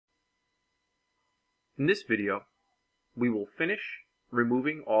In this video, we will finish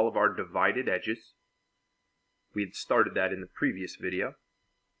removing all of our divided edges. We had started that in the previous video.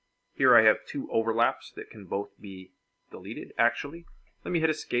 Here I have two overlaps that can both be deleted. Actually, let me hit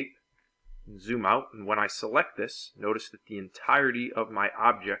escape and zoom out, and when I select this, notice that the entirety of my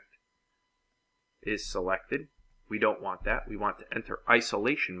object is selected. We don't want that. We want to enter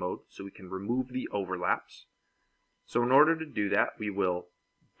isolation mode so we can remove the overlaps. So in order to do that, we will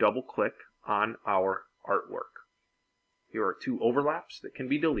double click on our artwork. Here are two overlaps that can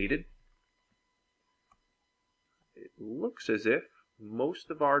be deleted. It looks as if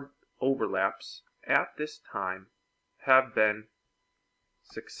most of our overlaps at this time have been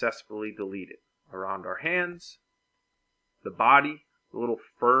successfully deleted. Around our hands, the body, the little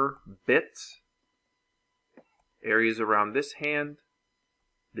fur bits, areas around this hand,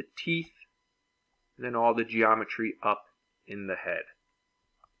 the teeth, and then all the geometry up in the head.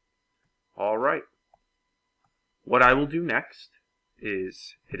 Alright, what I will do next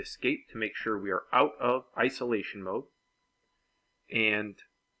is hit escape to make sure we are out of isolation mode, and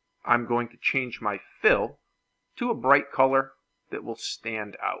I'm going to change my fill to a bright color that will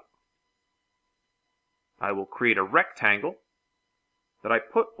stand out. I will create a rectangle that I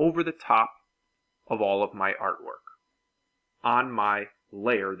put over the top of all of my artwork on my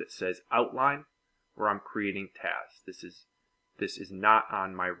layer that says outline, where I'm creating Taz. This is not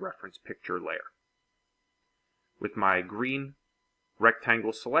on my reference picture layer. With my green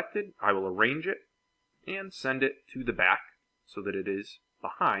rectangle selected, I will arrange it and send it to the back so that it is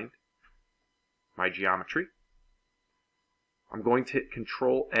behind my geometry. I'm going to hit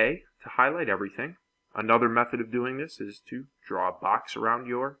Control A to highlight everything. Another method of doing this is to draw a box around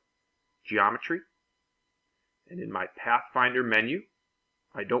your geometry. And in my Pathfinder menu,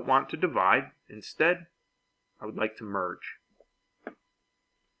 I don't want to divide. Instead, I would like to merge.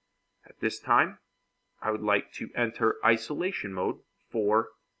 At this time, I would like to enter isolation mode for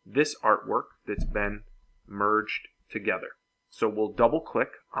this artwork that's been merged together. So we'll double click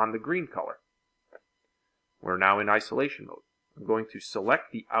on the green color. We're now in isolation mode. I'm going to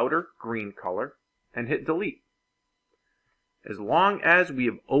select the outer green color and hit delete. As long as we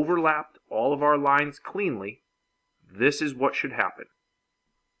have overlapped all of our lines cleanly, this is what should happen.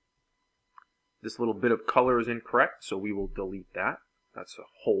 This little bit of color is incorrect, so we will delete that. That's a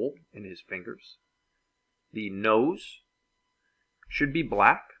hole in his fingers. The nose should be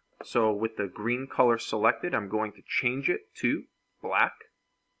black, so with the green color selected, I'm going to change it to black.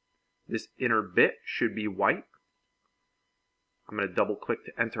 This inner bit should be white. I'm going to double click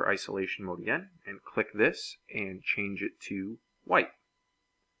to enter isolation mode again and click this and change it to white.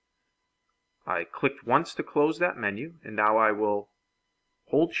 I clicked once to close that menu, and now I will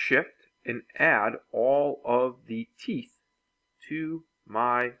hold Shift and add all of the teeth to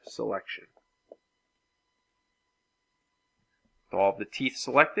my selection. With all of the teeth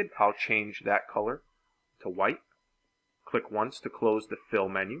selected, I'll change that color to white. Click once to close the fill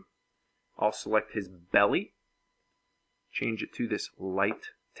menu. I'll select his belly, change it to this light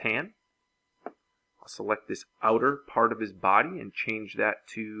tan. I'll select this outer part of his body and change that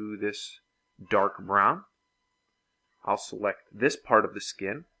to this dark brown. I'll select this part of the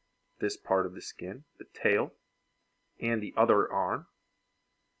skin, this part of the skin, the tail, and the other arm.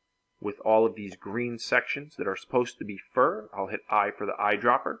 With all of these green sections that are supposed to be fur, I'll hit I for the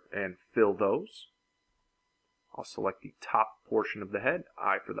eyedropper and fill those. I'll select the top portion of the head,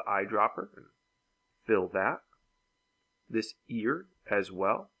 I for the eyedropper, and fill that. This ear as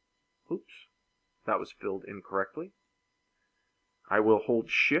well. Oops, that was filled incorrectly. I will hold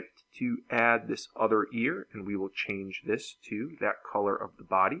Shift to add this other ear, and we will change this to that color of the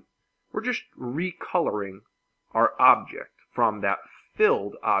body. We're just recoloring our object from that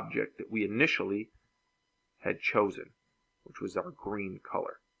filled object that we initially had chosen, which was our green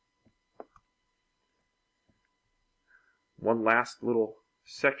color. One last little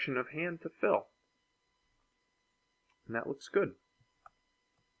section of hand to fill. And that looks good.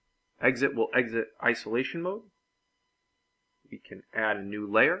 Exit will exit isolation mode. We can add a new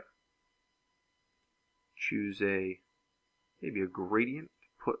layer. Choose maybe a gradient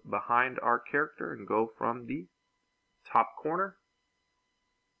to put behind our character and go from the top corner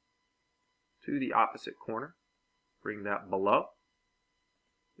to the opposite corner. Bring that below.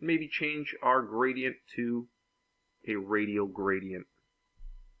 And maybe change our gradient to a radial gradient.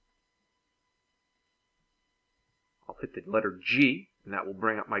 I'll hit the letter G, and that will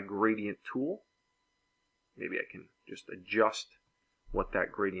bring up my gradient tool. Maybe I can just adjust what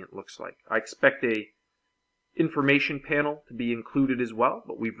that gradient looks like. I expect a information panel to be included as well,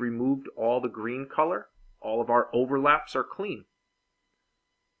 but we've removed all the green color. All of our overlaps are clean.